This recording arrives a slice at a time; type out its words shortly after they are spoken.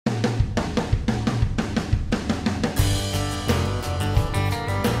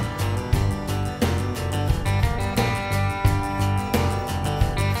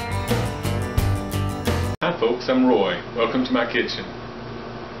folks, I'm Roy. Welcome to my kitchen.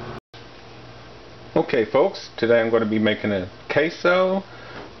 Okay folks, today I'm going to be making a queso.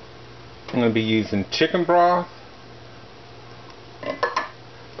 I'm going to be using chicken broth,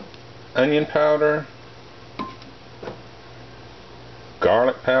 onion powder,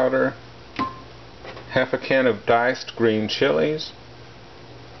 garlic powder, half a can of diced green chilies,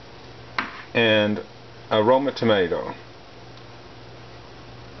 and a Roma tomato.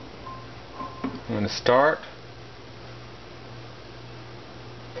 I'm going to start.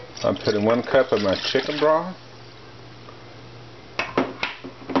 I'm putting 1 cup of my chicken broth,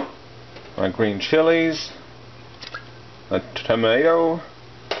 my green chilies, a tomato,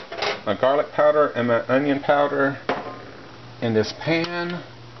 my garlic powder, and my onion powder in this pan,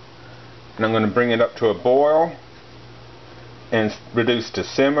 and I'm going to bring it up to a boil and reduce to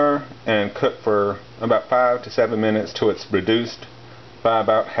simmer and cook for about 5 to 7 minutes till it's reduced by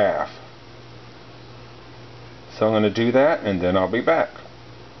about half. So I'm going to do that and then I'll be back.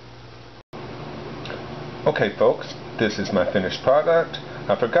 Okay folks, this is my finished product.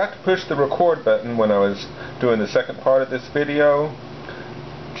 I forgot to push the record button when I was doing the second part of this video.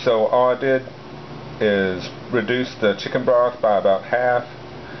 So all I did is reduce the chicken broth by about half,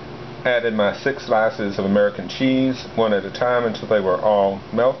 added my 6 slices of American cheese one at a time until they were all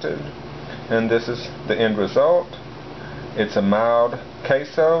melted, and this is the end result. It's a mild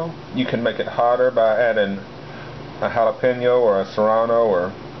queso. You can make it hotter by adding a jalapeno or a serrano or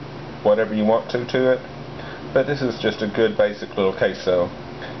whatever you want to it, but this is just a good basic little queso,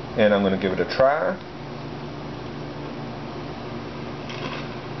 and I'm going to give it a try.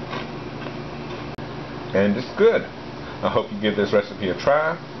 And it's good. I hope you give this recipe a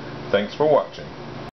try. Thanks for watching.